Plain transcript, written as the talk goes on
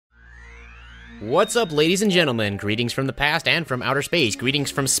What's up, ladies and gentlemen? Greetings from the past and from outer space.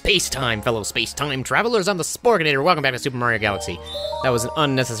 Greetings from space-time, fellow space-time travelers. I'm the Sporkinator. Welcome back to Super Mario Galaxy. That was an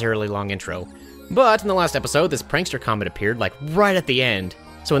unnecessarily long intro. But in the last episode, this prankster comet appeared, like, right at the end.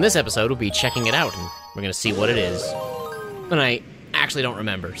 So in this episode, we'll be checking it out, and we're gonna see what it is. And I actually don't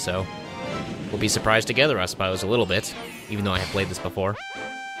remember, so we'll be surprised together, I suppose, a little bit, even though I have played this before.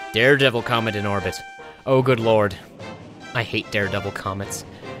 Daredevil comet in orbit. Oh, good lord. I hate Daredevil comets.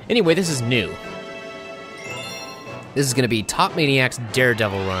 Anyway, this is new. This is gonna be Top Maniac's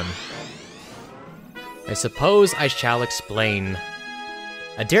Daredevil run. I suppose I shall explain.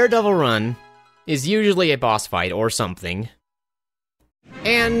 A Daredevil run is usually a boss fight or something,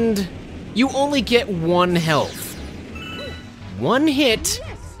 and you only get one health. One hit,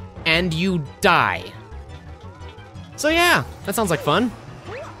 and you die. So yeah, that sounds like fun.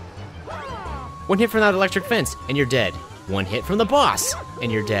 One hit from that electric fence, and you're dead. One hit from the boss,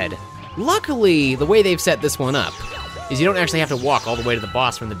 and you're dead. Luckily, the way they've set this one up is you don't actually have to walk all the way to the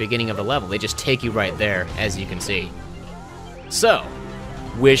boss from the beginning of the level. They just take you right there, as you can see. So,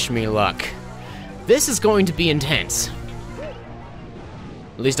 wish me luck. This is going to be intense.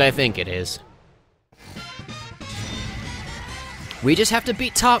 At least I think it is. We just have to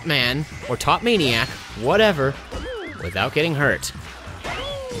beat Top Man, or Top Maniac, whatever, without getting hurt.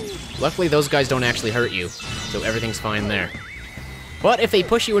 Luckily, those guys don't actually hurt you, so everything's fine there. But if they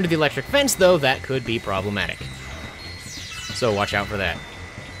push you into the electric fence, though, that could be problematic. So watch out for that.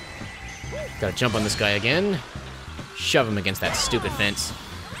 Gotta jump on this guy again. Shove him against that stupid fence.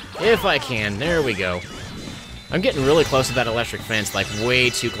 If I can, there we go. I'm getting really close to that electric fence, like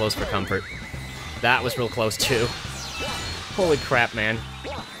way too close for comfort. That was real close too. Holy crap, man.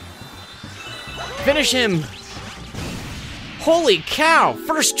 Finish him! Holy cow,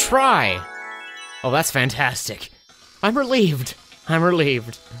 first try! Oh, that's fantastic. I'm relieved. I'm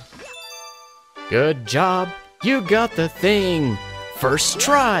relieved. Good job. You got the thing. First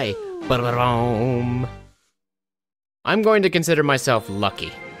try. Ba-da-dum. I'm going to consider myself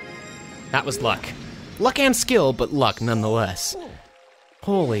lucky. That was luck. Luck and skill, but luck nonetheless.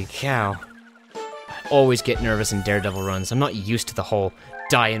 Holy cow. I always get nervous in Daredevil runs. I'm not used to the whole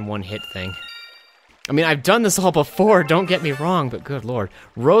die in one hit thing. I mean, I've done this all before, don't get me wrong, but good lord.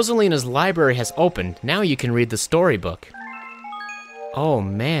 Rosalina's library has opened. Now you can read the storybook. Oh,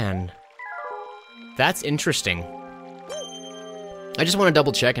 man. That's interesting. I just want to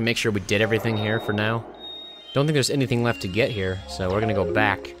double check and make sure we did everything here for now. Don't think there's anything left to get here, so we're gonna go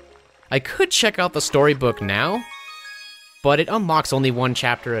back. I could check out the storybook now, but it unlocks only one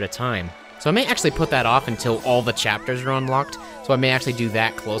chapter at a time. So I may actually put that off until all the chapters are unlocked, so I may actually do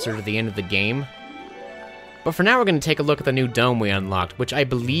that closer to the end of the game. But for now, we're gonna take a look at the new dome we unlocked, which I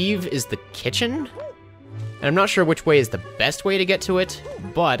believe is the kitchen? And I'm not sure which way is the best way to get to it,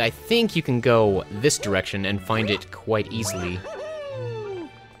 but I think you can go this direction and find it quite easily.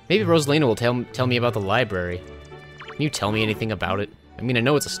 Maybe Rosalina will tell me about the library. Can you tell me anything about it? I mean, I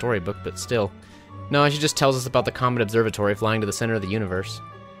know it's a storybook, but still. No, she just tells us about the Comet Observatory flying to the center of the universe.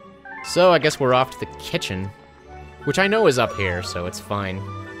 So I guess we're off to the kitchen, which I know is up here, so it's fine.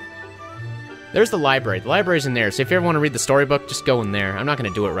 There's the library. The library's in there, so if you ever want to read the storybook, just go in there. I'm not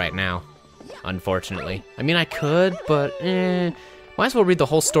going to do it right now, unfortunately. I mean, I could, but might as well read the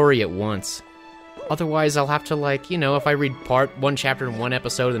whole story at once. Otherwise, I'll have to, like, you know, if I read one chapter in one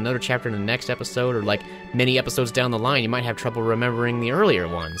episode, another chapter in the next episode, or, like, many episodes down the line, you might have trouble remembering the earlier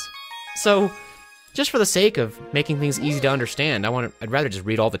ones. So, just for the sake of making things easy to understand, I'd rather just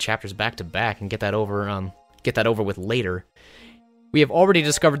read all the chapters back to back and get that over with later. We have already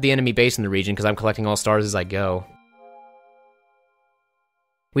discovered the enemy base in the region because I'm collecting all stars as I go.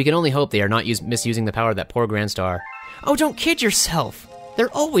 We can only hope they are not misusing the power of that poor Grand Star. Oh, don't kid yourself!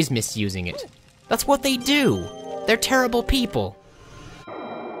 They're always misusing it. That's what they do. They're terrible people.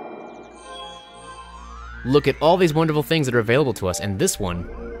 Look at all these wonderful things that are available to us, and this one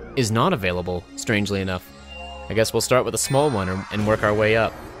is not available, strangely enough. I guess we'll start with a small one and work our way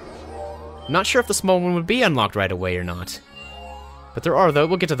up. I'm not sure if the small one would be unlocked right away or not. But there are, though.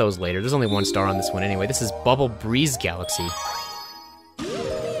 We'll get to those later. There's only one star on this one anyway. This is Bubble Breeze Galaxy.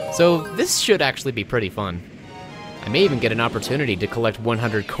 So this should actually be pretty fun. I may even get an opportunity to collect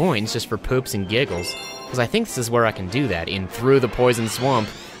 100 coins just for poops and giggles, because I think this is where I can do that, in Through the Poison Swamp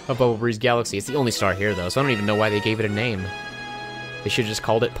of Bubble Breeze Galaxy. It's the only star here, though, so I don't even know why they gave it a name. They should have just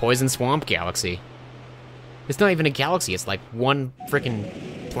called it Poison Swamp Galaxy. It's not even a galaxy, it's like one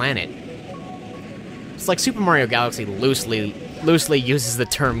frickin' planet. It's like Super Mario Galaxy loosely uses the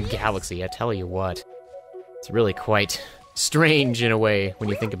term galaxy, I tell you what. It's really quite strange in a way when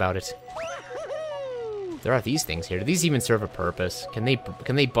you think about it. There are these things here. Do these even serve a purpose? Can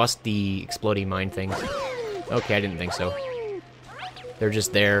they bust the exploding mine things? Okay, I didn't think so. They're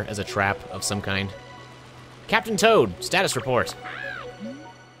just there as a trap of some kind. Captain Toad, status report.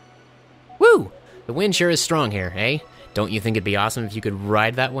 Woo! The wind sure is strong here, eh? Don't you think it'd be awesome if you could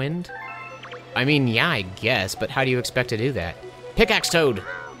ride that wind? I mean, yeah, I guess, but how do you expect to do that? Pickaxe Toad!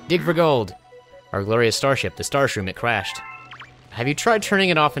 Dig for gold! Our glorious starship, the Starshroom, it crashed. Have you tried turning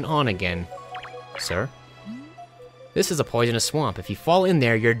it off and on again? Sir? This is a poisonous swamp. If you fall in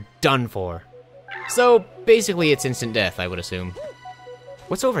there, you're done for. So, basically it's instant death, I would assume.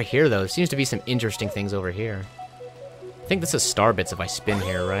 What's over here, though? There seems to be some interesting things over here. I think this is star bits if I spin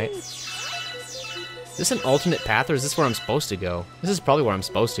here, right? Is this an alternate path, or is this where I'm supposed to go? This is probably where I'm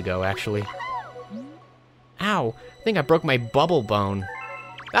supposed to go, actually. Ow! I think I broke my bubble bone.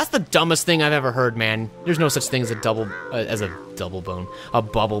 That's the dumbest thing I've ever heard, man. There's no such thing as a bubble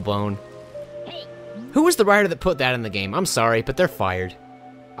bone. Who was the writer that put that in the game? I'm sorry, but they're fired.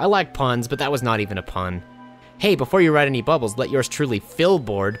 I like puns, but that was not even a pun. Hey, before you write any bubbles, let yours truly,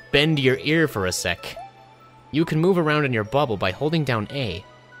 Philboard, bend your ear for a sec. You can move around in your bubble by holding down A,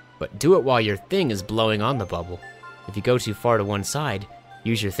 but do it while your thing is blowing on the bubble. If you go too far to one side,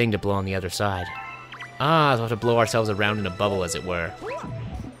 use your thing to blow on the other side. Ah, so we'll have to blow ourselves around in a bubble, as it were.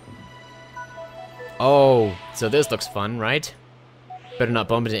 Oh, so this looks fun, right? Better not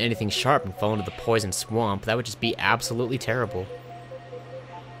bump into anything sharp and fall into the poison swamp. That would just be absolutely terrible.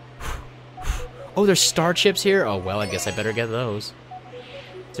 Oh, there's star chips here? Oh, well, I guess I better get those.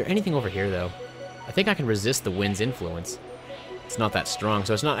 Is there anything over here, though? I think I can resist the wind's influence. It's not that strong,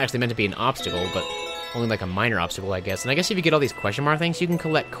 so it's not actually meant to be an obstacle, but only like a minor obstacle, I guess. And I guess if you get all these question mark things, you can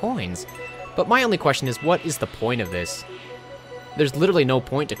collect coins. But my only question is, what is the point of this? There's literally no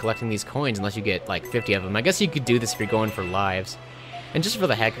point to collecting these coins unless you get, like, 50 of them. I guess you could do this if you're going for lives. And just for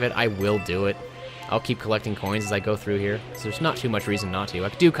the heck of it, I will do it. I'll keep collecting coins as I go through here, so there's not too much reason not to. I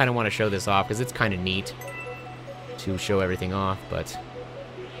do kind of want to show this off, because it's kind of neat to show everything off, but...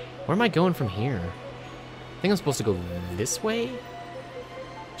 where am I going from here? I think I'm supposed to go this way?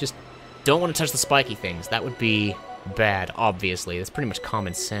 Just don't want to touch the spiky things. That would be bad, obviously. That's pretty much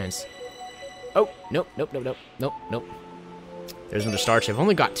common sense. Oh, nope. There's another star chip. I've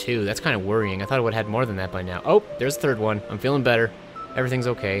only got 2. That's kind of worrying. I thought I would have had more than that by now. Oh, there's the 3rd one. I'm feeling better. Everything's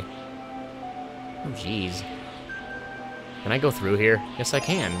okay. Oh, jeez. Can I go through here? Yes, I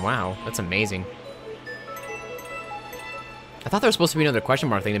can. Wow, that's amazing. I thought there was supposed to be another question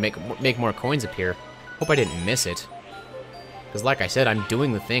mark thing to make more coins appear. Hope I didn't miss it. Because like I said, I'm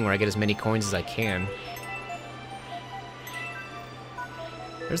doing the thing where I get as many coins as I can.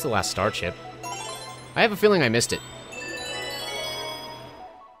 There's the last star chip. I have a feeling I missed it.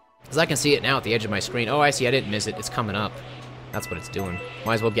 Because I can see it now at the edge of my screen. Oh, I see, I didn't miss it. It's coming up. That's what it's doing.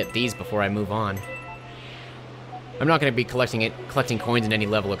 Might as well get these before I move on. I'm not going to be collecting coins in any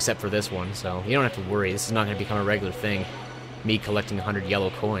level except for this one, so you don't have to worry. This is not going to become a regular thing. Me collecting 100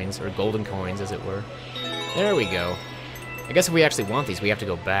 yellow coins, or golden coins, as it were. There we go. I guess if we actually want these, we have to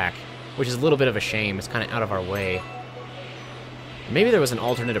go back, which is a little bit of a shame. It's kind of out of our way. Maybe there was an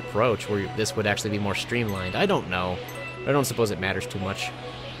alternate approach where this would actually be more streamlined. I don't know. I don't suppose it matters too much.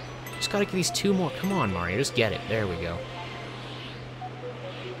 Just gotta get these 2 more. Come on, Mario, just get it. There we go.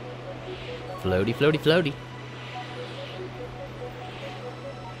 Floaty, floaty, floaty.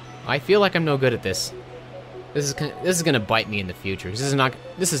 I feel like I'm no good at this. This is gonna bite me in the future. This is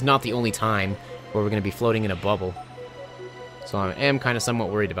not the only time where we're gonna be floating in a bubble. So I am kind of somewhat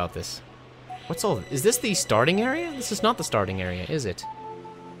worried about this. What's all? Is this the starting area? This is not the starting area, is it?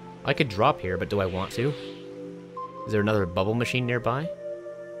 I could drop here, but do I want to? Is there another bubble machine nearby?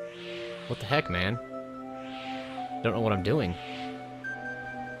 What the heck, man? Don't know what I'm doing.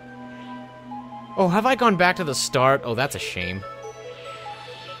 Oh, have I gone back to the start? Oh, that's a shame.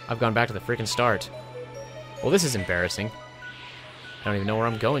 I've gone back to the freaking start. Well, this is embarrassing. I don't even know where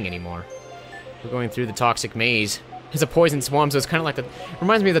I'm going anymore. We're going through the toxic maze. It's a poison swamp, so it's kind of like the...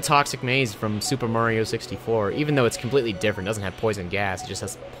 reminds me of the toxic maze from Super Mario 64, even though it's completely different. It doesn't have poison gas, it just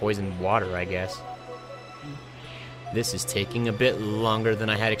has poison water, I guess. This is taking a bit longer than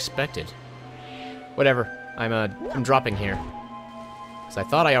I had expected. Whatever, I'm dropping here. Because I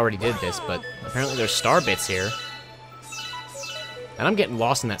thought I already did this, but apparently there's star bits here. And I'm getting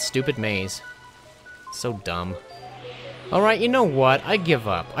lost in that stupid maze. So dumb. Alright, you know what? I give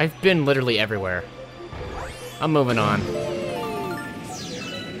up. I've been literally everywhere. I'm moving on.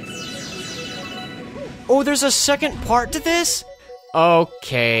 Oh, there's a second part to this?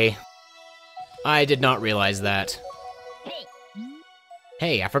 Okay. I did not realize that.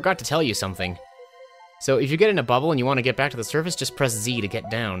 Hey, I forgot to tell you something. So if you get in a bubble and you want to get back to the surface, just press Z to get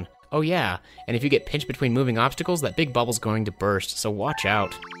down. Oh yeah, and if you get pinched between moving obstacles, that big bubble's going to burst, so watch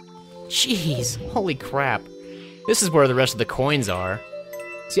out. Jeez, holy crap. This is where the rest of the coins are.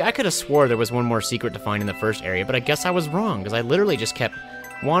 See, I could have swore there was one more secret to find in the first area, but I guess I was wrong, because I literally just kept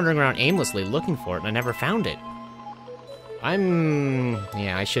wandering around aimlessly looking for it, and I never found it.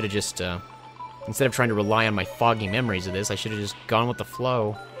 Yeah, I should have just, instead of trying to rely on my foggy memories of this, I should have just gone with the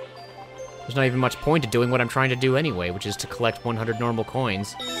flow. There's not even much point to doing what I'm trying to do anyway, which is to collect 100 normal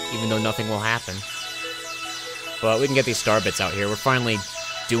coins, even though nothing will happen. But we can get these star bits out here. We're finally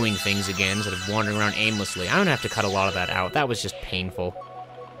doing things again instead of wandering around aimlessly. I don't have to cut a lot of that out. That was just painful.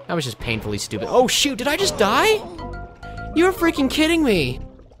 That was just painfully stupid. Oh shoot, did I just die? You're freaking kidding me!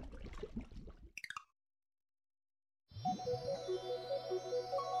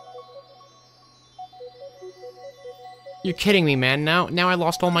 You're kidding me, man. Now I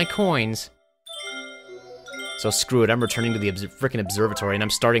lost all my coins. So screw it, I'm returning to the frickin' observatory and I'm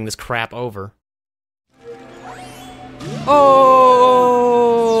starting this crap over. Oh,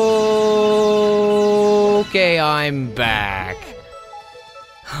 okay, I'm back.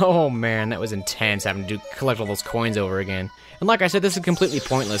 Oh man, that was intense having to collect all those coins over again. And like I said, this is completely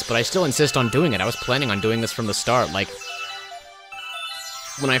pointless, but I still insist on doing it. I was planning on doing this from the start, like...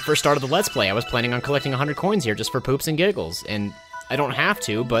 When I first started the Let's Play, I was planning on collecting 100 coins here just for poops and giggles, and I don't have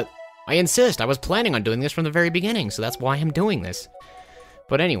to, but I insist. I was planning on doing this from the very beginning, so that's why I'm doing this.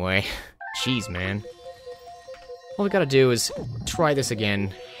 But anyway, jeez, man. All we gotta do is try this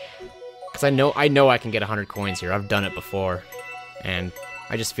again, because I know I can get 100 coins here. I've done it before, and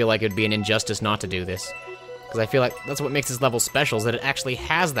I just feel like it would be an injustice not to do this, because I feel like that's what makes this level special, is that it actually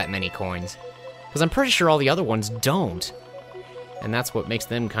has that many coins, because I'm pretty sure all the other ones don't. And that's what makes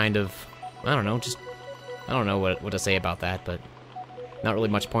them kind of, I don't know, just, I don't know what to say about that, but not really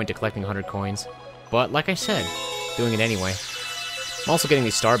much point to collecting 100 coins. But like I said, doing it anyway. I'm also getting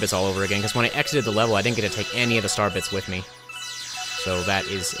these star bits all over again, because when I exited the level, I didn't get to take any of the star bits with me. So that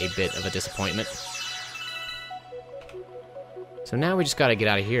is a bit of a disappointment. So now we just gotta get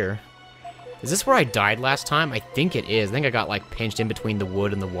out of here. Is this where I died last time? I think it is. I think I got, like, pinched in between the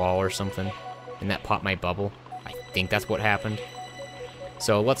wood and the wall or something, and that popped my bubble. I think that's what happened.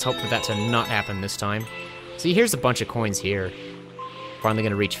 So let's hope for that to not happen this time. See, here's a bunch of coins here. Finally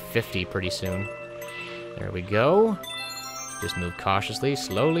gonna reach 50 pretty soon. There we go. Just move cautiously,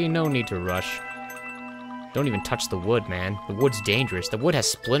 slowly, no need to rush. Don't even touch the wood, man. The wood's dangerous. The wood has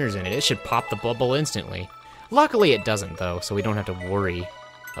splinters in it. It should pop the bubble instantly. Luckily it doesn't, though, so we don't have to worry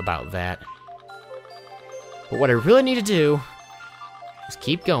about that. But what I really need to do is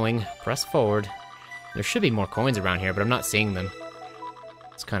keep going, press forward. There should be more coins around here, but I'm not seeing them.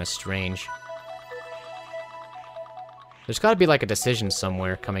 It's kind of strange. There's got to be like a decision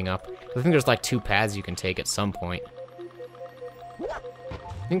somewhere coming up. I think there's like 2 paths you can take at some point.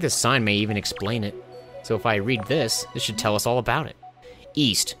 I think this sign may even explain it. So if I read this, this should tell us all about it.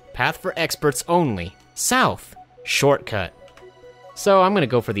 East, path for experts only. South, shortcut. So I'm gonna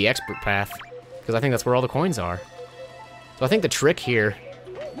go for the expert path, because I think that's where all the coins are. So I think the trick here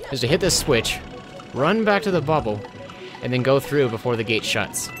is to hit this switch, run back to the bubble, and then go through before the gate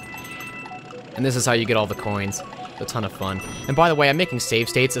shuts. And this is how you get all the coins. It's a ton of fun. And by the way, I'm making save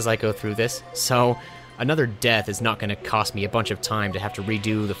states as I go through this, so another death is not gonna cost me a bunch of time to have to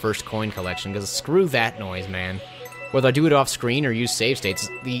redo the first coin collection, because screw that noise, man. Whether I do it off screen or use save states,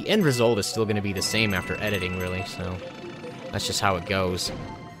 the end result is still gonna be the same after editing, really, so that's just how it goes.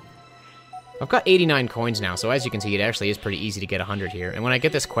 I've got 89 coins now, so as you can see, it actually is pretty easy to get 100 here. And when I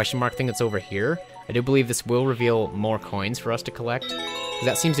get this question mark thing that's over here, I do believe this will reveal more coins for us to collect. Because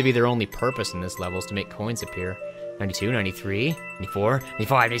that seems to be their only purpose in this level, is to make coins appear. 92, 93, 94,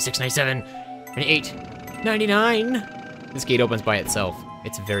 95, 96, 97, 98, 99! This gate opens by itself.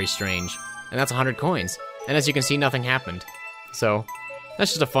 It's very strange. And that's 100 coins. And as you can see, nothing happened. So,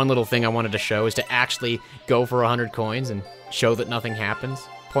 that's just a fun little thing I wanted to show, is to actually go for 100 coins and show that nothing happens.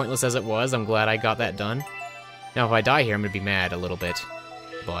 Pointless as it was, I'm glad I got that done. Now, if I die here, I'm gonna be mad a little bit.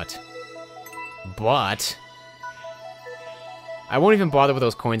 But... I won't even bother with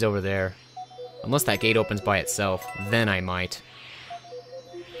those coins over there. Unless that gate opens by itself, then I might.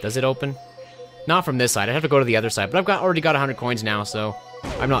 Does it open? Not from this side, I'd have to go to the other side, but I've already got 100 coins now, so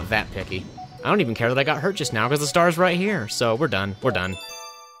I'm not that picky. I don't even care that I got hurt just now, because the star's right here, so we're done, we're done.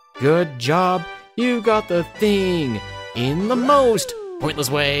 Good job, you got the thing in the most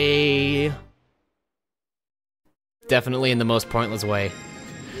pointless way. Definitely in the most pointless way.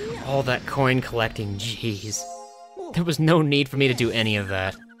 All that coin collecting, jeez. There was no need for me to do any of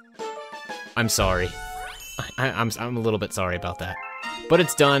that. I'm sorry. I'm a little bit sorry about that. But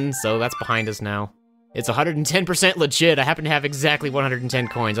it's done, so that's behind us now. It's 110% legit. I happen to have exactly 110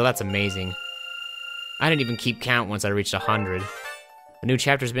 coins. Oh, that's amazing. I didn't even keep count once I reached 100. A new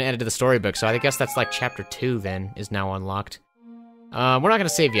chapter's been added to the storybook, so I guess that's like chapter 2 then, is now unlocked. We're not gonna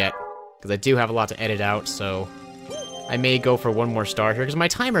save yet, because I do have a lot to edit out, so I may go for one more star here, because my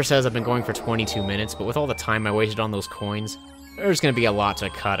timer says I've been going for 22 minutes, but with all the time I wasted on those coins, there's gonna be a lot to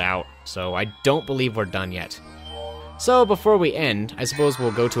cut out, so I don't believe we're done yet. So before we end, I suppose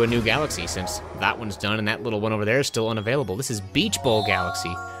we'll go to a new galaxy, since that one's done and that little one over there is still unavailable. This is Beach Bowl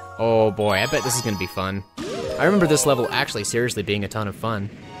Galaxy. Oh boy, I bet this is gonna be fun. I remember this level actually seriously being a ton of fun.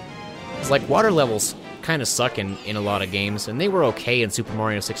 It's like water levels kind of suck in a lot of games, and they were okay in Super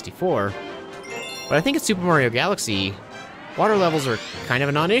Mario 64. But I think in Super Mario Galaxy, water levels are kind of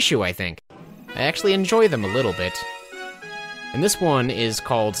a non-issue, I think. I actually enjoy them a little bit. And this one is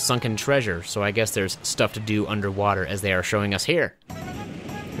called Sunken Treasure, so I guess there's stuff to do underwater, as they are showing us here.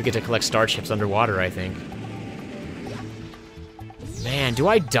 We get to collect star chips underwater, I think. Man, do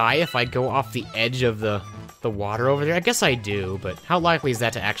I die if I go off the edge of the water over there? I guess I do, but how likely is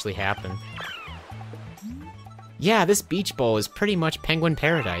that to actually happen? Yeah, this beach bowl is pretty much penguin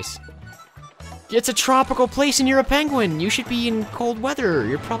paradise. It's a tropical place and you're a penguin! You should be in cold weather.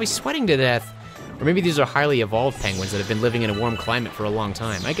 You're probably sweating to death. Or maybe these are highly evolved penguins that have been living in a warm climate for a long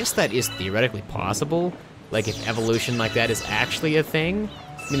time. I guess that is theoretically possible. Like, if evolution like that is actually a thing.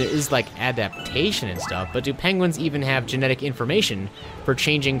 I mean, there is, like, adaptation and stuff, but do penguins even have genetic information for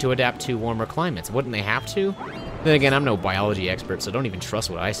changing to adapt to warmer climates? Wouldn't they have to? Then again, I'm no biology expert, so don't even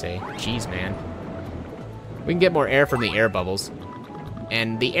trust what I say. Jeez, man. We can get more air from the air bubbles.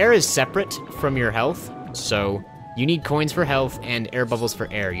 And the air is separate from your health, so you need coins for health and air bubbles for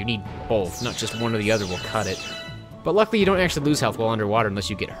air. You need both, not just one or the other will cut it. But luckily you don't actually lose health while underwater unless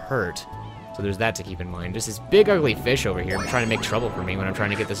you get hurt. So there's that to keep in mind. There's this big ugly fish over here trying to make trouble for me when I'm trying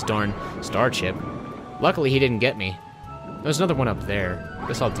to get this darn star chip. Luckily he didn't get me. There's another one up there. I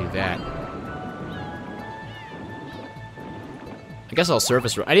guess I'll do that. I guess I'll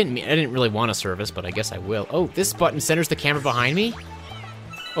surface. I didn't really want to surface, but I guess I will. Oh, this button centers the camera behind me?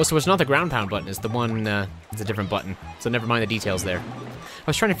 Oh, so it's not the ground pound button, it's the one, it's a different button. So never mind the details there. I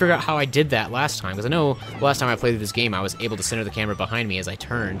was trying to figure out how I did that last time, because I know the last time I played this game, I was able to center the camera behind me as I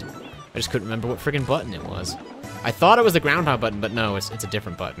turned. I just couldn't remember what friggin' button it was. I thought it was the ground pound button, but no, it's a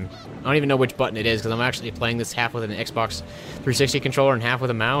different button. I don't even know which button it is, because I'm actually playing this half with an Xbox 360 controller and half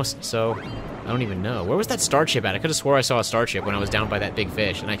with a mouse, so I don't even know. Where was that star chip at? I could have swore I saw a star chip when I was down by that big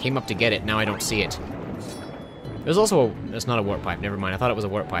fish, and I came up to get it, now I don't see it. There's also it's not a warp pipe, never mind. I thought it was a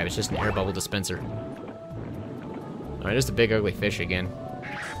warp pipe, it's just an air bubble dispenser. Alright, there's the big ugly fish again.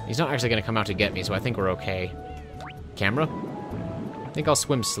 He's not actually gonna come out to get me, so I think we're okay. Camera? I think I'll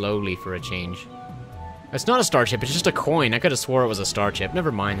swim slowly for a change. It's not a star chip, it's just a coin. I could have swore it was a star chip.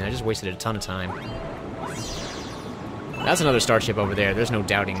 Never mind, I just wasted a ton of time. That's another star chip over there, there's no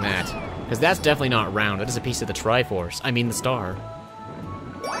doubting that. Because that's definitely not round, that is a piece of the Triforce. I mean the star.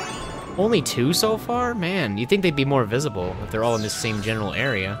 Only 2 so far? Man, you'd think they'd be more visible if they're all in this same general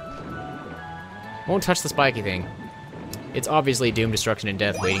area. Won't touch the spiky thing. It's obviously doom, destruction, and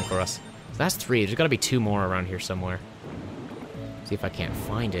death waiting for us. So that's 3. There's gotta be 2 more around here somewhere. See if I can't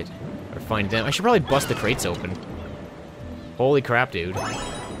find it. Or find them. I should probably bust the crates open. Holy crap, dude.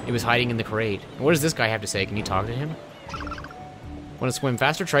 He was hiding in the crate. What does this guy have to say? Can you talk to him? Want to swim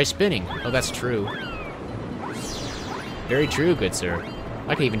faster? Try spinning. Oh, that's true. Very true, good sir.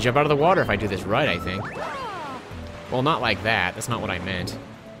 I can even jump out of the water if I do this right, I think. Well, not like that. That's not what I meant.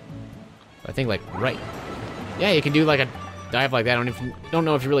 I think, like, right. Yeah, you can do, like, a dive like that. I don't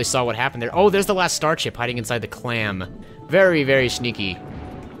know if you really saw what happened there. Oh, there's the last star chip hiding inside the clam. Very, very sneaky.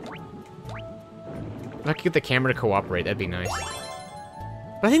 If I could get the camera to cooperate, that'd be nice.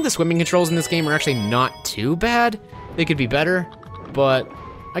 But I think the swimming controls in this game are actually not too bad. They could be better, but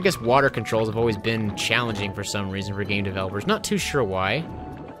I guess water controls have always been challenging for some reason for game developers. Not too sure why.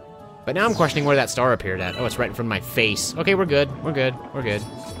 But now I'm questioning where that star appeared at. Oh, it's right in front of my face. Okay, we're good. We're good. We're good.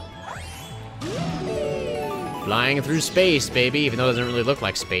 Flying through space, baby, even though it doesn't really look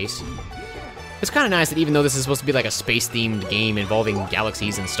like space. It's kind of nice that even though this is supposed to be like a space-themed game involving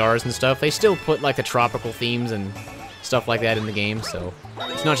galaxies and stars and stuff, they still put like the tropical themes and stuff like that in the game, so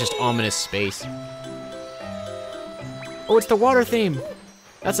it's not just ominous space. Oh, it's the water theme!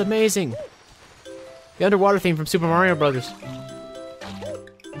 That's amazing! The underwater theme from Super Mario Brothers.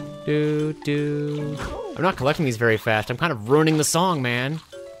 Do. I'm not collecting these very fast. I'm kind of ruining the song, man.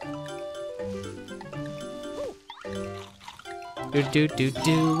 Do.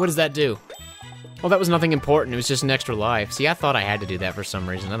 What does that do? Well, that was nothing important. It was just an extra life. See, I thought I had to do that for some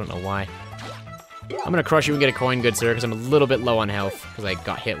reason. I don't know why. I'm gonna crush you and get a coin, good sir, because I'm a little bit low on health, because I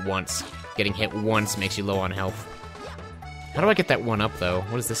got hit once. getting hit once makes you low on health. How do I get that one up, though?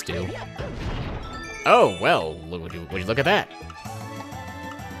 What does this do? Oh, well, would you look at that?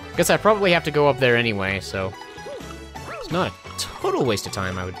 Guess I probably have to go up there anyway, so... It's not a total waste of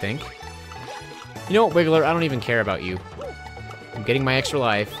time, I would think. You know what, Wiggler? I don't even care about you. I'm getting my extra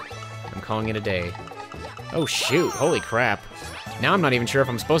life. I'm calling it a day. Oh, shoot. Holy crap. Now I'm not even sure if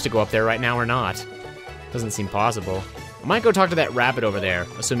I'm supposed to go up there right now or not. Doesn't seem possible. I might go talk to that rabbit over there,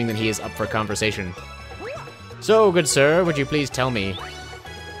 assuming that he is up for conversation. So, good sir, would you please tell me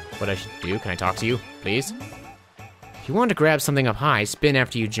what I should do? Can I talk to you, please? If you want to grab something up high, spin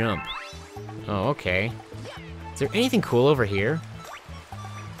after you jump. Oh, okay. Is there anything cool over here?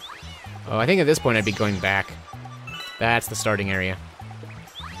 Oh, I think at this point I'd be going back. That's the starting area.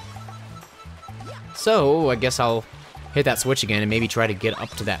 So, I guess I'll hit that switch again and maybe try to get up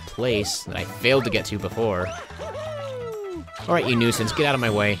to that place that I failed to get to before. Alright, you nuisance, get out of my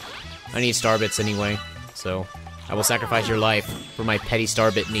way. I need star bits anyway, so I will sacrifice your life for my petty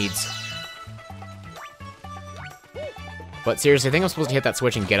star bit needs. But seriously, I think I'm supposed to hit that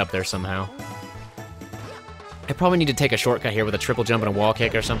switch and get up there somehow. I probably need to take a shortcut here with a triple jump and a wall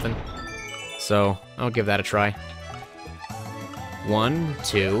kick or something. So, I'll give that a try. 1,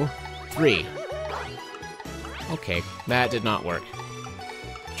 2, 3. Okay, that did not work.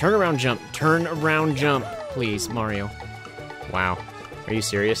 Turn around jump, please, Mario. Wow, are you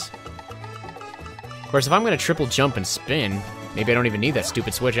serious? Of course, if I'm gonna triple jump and spin, maybe I don't even need that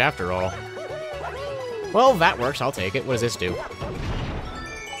stupid switch after all. Well, that works, I'll take it. What does this do?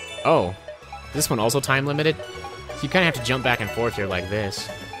 Oh, is this one also time limited? So you kinda have to jump back and forth here like this.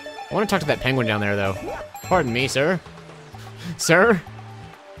 I wanna talk to that penguin down there, though. Pardon me, sir. Sir?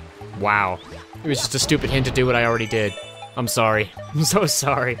 Wow. It was just a stupid hint to do what I already did. I'm sorry. I'm so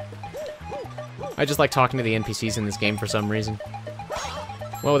sorry. I just like talking to the NPCs in this game for some reason.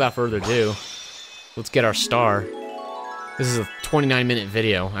 Well, without further ado, let's get our star. This is a 29-minute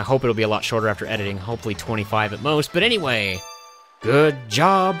video. I hope it'll be a lot shorter after editing, hopefully 25 at most. But anyway, good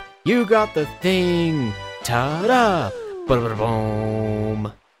job. You got the thing. Ta-da!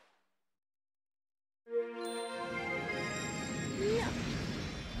 Ba-da-ba-boom.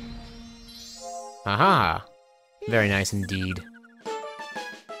 Aha! Very nice indeed.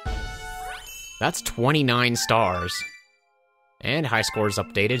 That's 29 stars. And high scores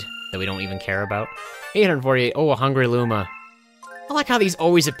updated, that we don't even care about. 848, oh, a hungry Luma. I like how these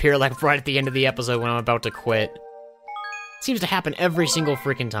always appear like right at the end of the episode when I'm about to quit. Seems to happen every single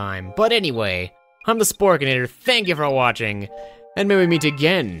freaking time. But anyway, I'm the Sporkinator, thank you for watching, and may we meet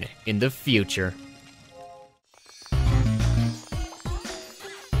again in the future.